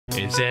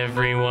It's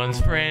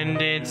everyone's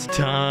friend, it's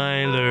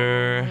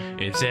Tyler.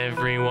 It's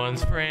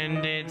everyone's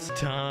friend, it's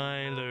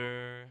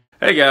Tyler.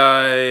 Hey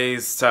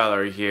guys,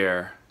 Tyler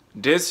here.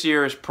 This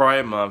year's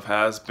Pride Month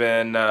has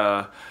been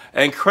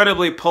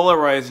incredibly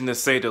polarizing to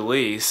say the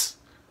least.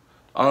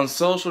 On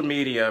social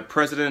media,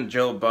 President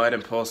Joe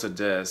Biden posted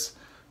this.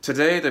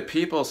 Today, the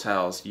People's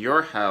House,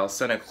 your house,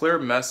 sent a clear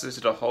message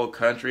to the whole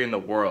country and the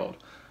world.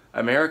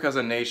 America is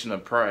a nation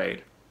of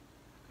pride.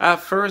 At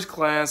first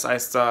glance, I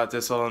thought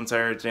this whole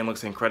entire thing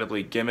looks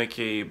incredibly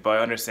gimmicky, but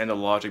I understand the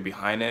logic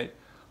behind it,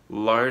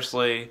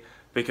 largely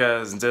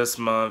because this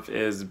month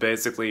is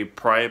basically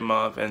Pride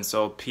Month, and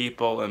so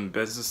people and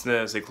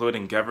businesses,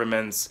 including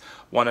governments,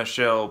 want to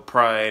show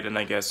pride and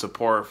I guess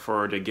support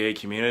for the gay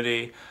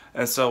community.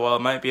 And so while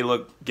it might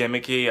look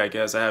gimmicky, I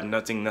guess I have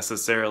nothing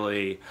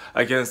necessarily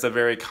against the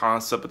very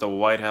concept of the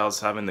White House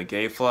having the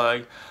gay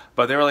flag.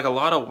 But there are like a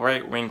lot of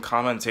right-wing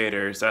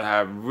commentators that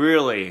have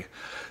really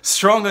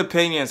strong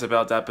opinions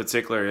about that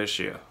particular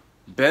issue.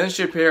 Ben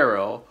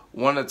Shapiro,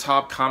 one of the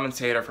top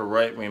commentators for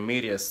right-wing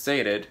media,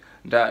 stated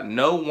that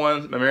no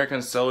one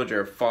American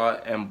soldier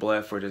fought and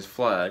bled for this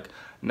flag.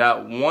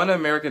 Not one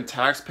American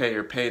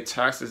taxpayer paid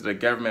taxes to the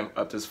government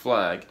of this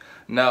flag.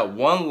 Not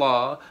one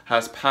law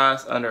has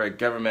passed under a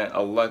government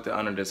elected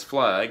under this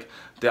flag.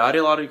 The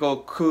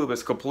ideological coup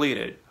is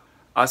completed.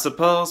 I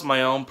suppose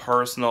my own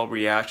personal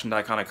reaction to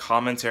that kind of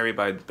commentary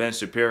by Ben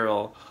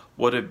Shapiro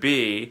would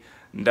be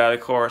that,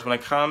 of course, when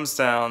it comes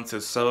down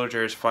to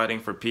soldiers fighting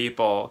for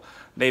people,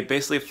 they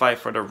basically fight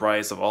for the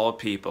rights of all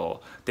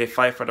people. They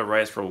fight for the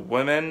rights for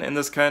women in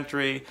this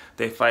country.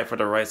 They fight for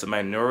the rights of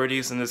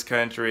minorities in this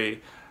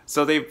country.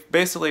 So they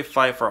basically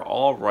fight for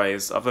all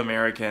rights of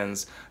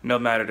Americans, no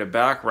matter the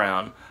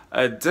background.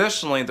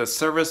 Additionally, the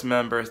service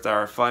members that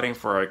are fighting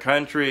for our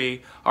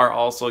country are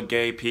also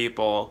gay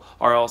people,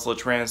 are also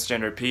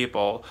transgender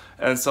people.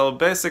 And so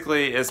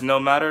basically, it's no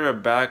matter their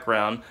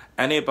background,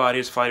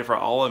 anybody's fighting for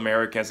all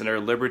Americans and their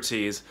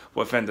liberties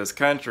within this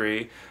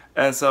country.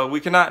 And so we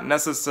cannot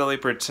necessarily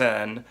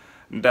pretend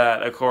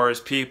that, of course,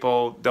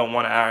 people don't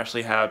want to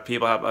actually have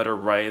people have other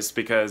rights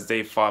because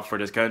they fought for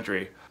this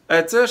country.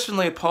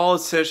 Additionally,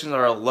 politicians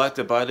are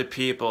elected by the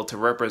people to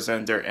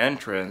represent their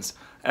interests.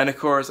 And of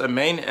course, a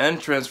main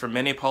interest for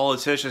many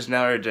politicians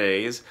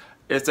nowadays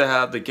is to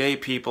have the gay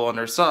people on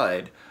their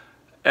side.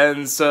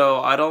 And so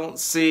I don't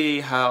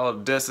see how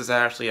this is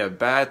actually a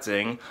bad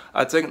thing.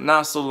 I think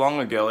not so long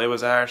ago it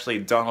was actually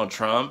Donald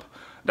Trump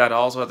that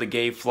also had the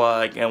gay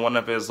flag in one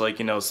of his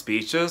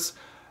speeches.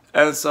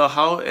 And so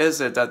how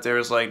is it that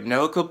there's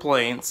no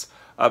complaints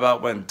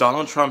about when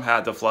Donald Trump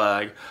had the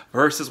flag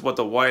versus what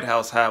the White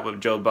House had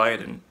with Joe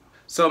Biden?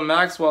 So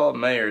Maxwell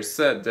Mayer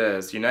said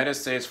this, United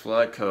States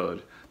flag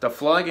code. The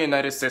flag of the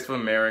United States of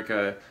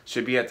America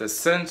should be at the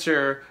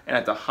center and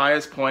at the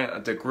highest point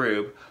of the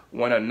group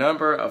when a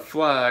number of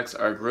flags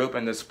are grouped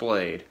and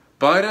displayed.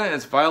 Biden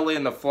is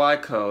violating the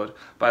flag code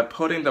by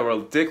putting the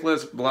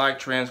ridiculous black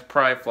trans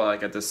pride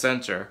flag at the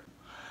center.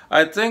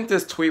 I think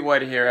this tweet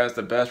right here has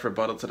the best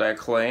rebuttal to that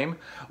claim.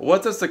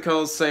 What does the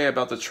code say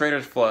about the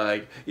traitor's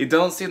flag? You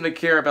don't seem to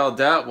care about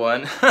that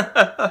one.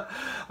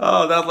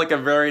 Oh, that's like a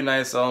very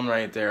nice own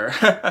right there.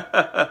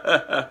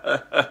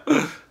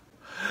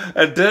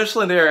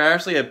 Additionally, there is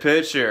actually a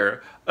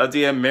picture of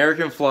the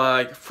American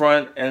flag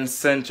front and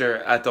center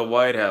at the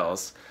White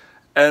House.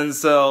 And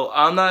so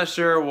I'm not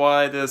sure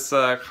why this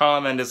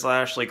comment is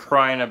actually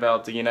crying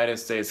about the United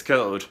States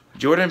Code.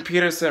 Jordan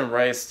Peterson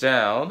writes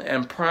down,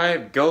 and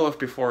pride goeth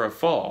before a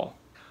fall.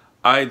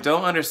 I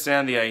don't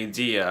understand the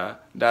idea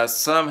that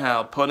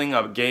somehow putting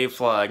up gay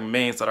flag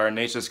means that our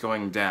nation is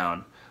going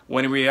down.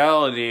 When in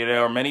reality,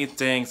 there are many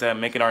things that are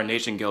making our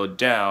nation go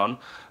down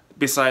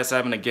besides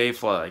having a gay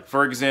flag.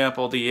 For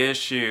example, the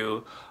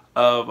issue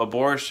of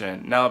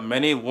abortion. Now,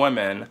 many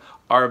women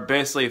are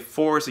basically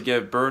forced to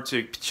give birth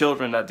to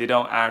children that they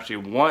don't actually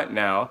want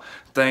now,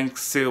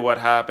 thanks to what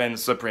happened in the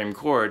Supreme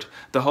Court,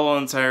 the whole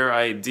entire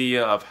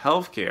idea of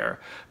healthcare.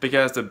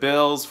 Because the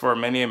bills for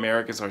many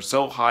Americans are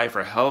so high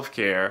for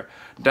healthcare,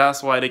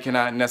 that's why they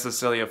cannot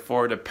necessarily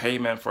afford the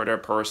payment for their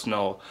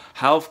personal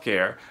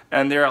healthcare.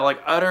 And there are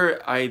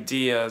other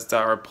ideas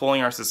that are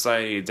pulling our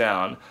society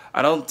down.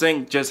 I don't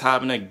think just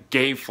having a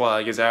gay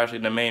flag is actually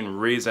the main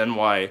reason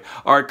why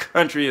our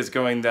country is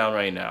going down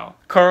right now.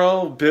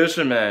 Carl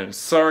Bisherman,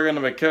 Sergeant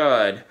of a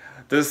God.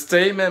 The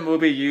statement will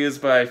be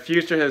used by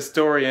future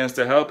historians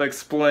to help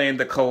explain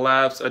the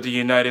collapse of the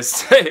United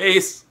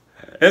States.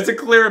 It's a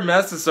clear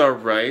message,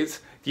 alright.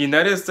 The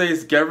United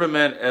States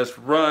government is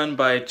run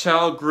by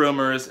child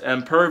groomers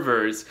and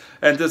perverts,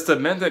 and this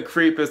demented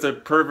creep is the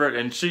pervert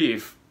in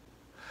chief.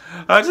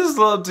 I just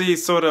love the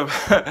sort of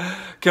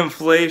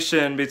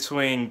conflation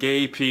between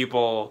gay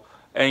people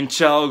and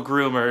child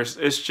groomers.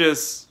 It's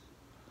just,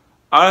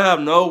 I have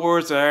no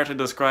words to actually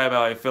describe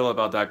how I feel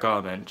about that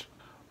comment.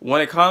 When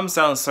it comes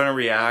down to certain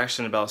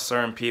reaction about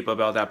certain people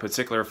about that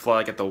particular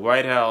flag at the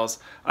White House,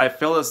 I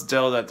feel as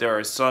though that there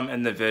are some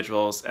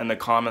individuals in the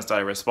comments that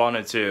I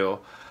responded to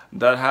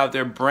that have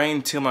their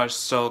brain too much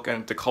soaked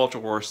into culture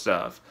war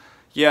stuff.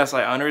 Yes,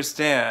 I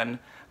understand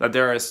that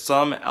there are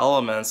some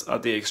elements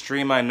of the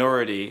extreme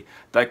minority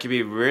that can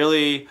be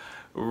really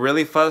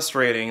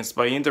frustrating,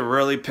 but you need to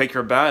really pick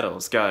your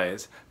battles,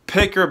 guys.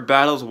 Pick your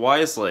battles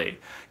wisely.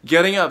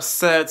 Getting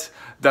upset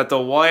that the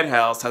White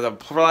House has a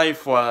pride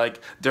flag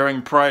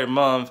during Pride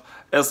Month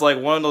is like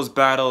one of those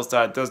battles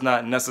that does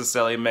not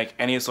necessarily make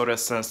any sort of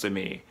sense to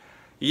me.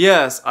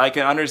 Yes, I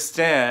can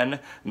understand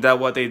that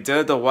what they did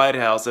at the White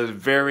House is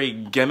very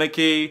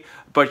gimmicky,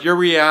 but your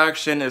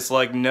reaction is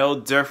like no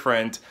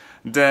different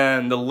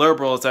than the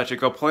liberals that you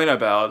complain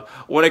about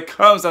when it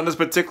comes on this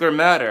particular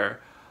matter.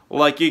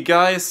 Like, you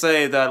guys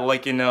say that,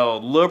 like, you know,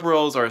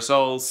 liberals are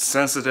so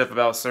sensitive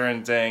about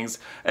certain things,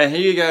 and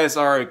here you guys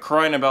are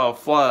crying about a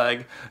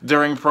flag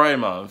during Pride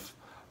Month.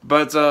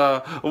 But,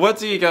 what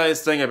do you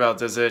guys think about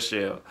this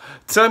issue?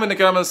 Tell me in the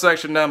comment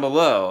section down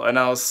below, and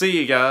I'll see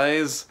you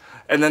guys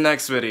in the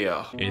next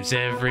video. It's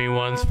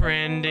everyone's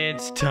friend,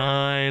 it's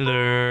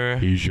Tyler.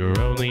 He's your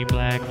only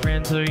black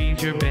friend, so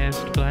he's your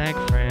best black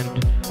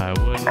friend. I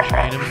wouldn't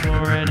trade him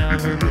for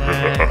another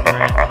black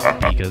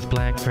friend, because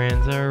black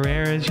friends are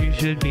rare, as you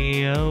should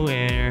be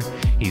aware.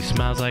 He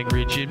smiles like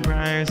Richard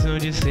Pryor, so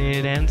just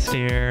sit and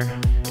stare.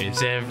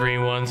 It's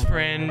everyone's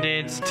friend,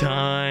 it's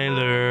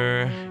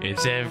Tyler.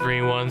 It's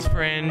everyone's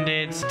friend,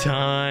 it's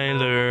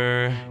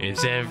Tyler.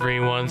 It's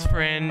everyone's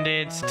friend,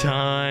 it's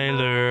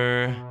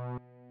Tyler.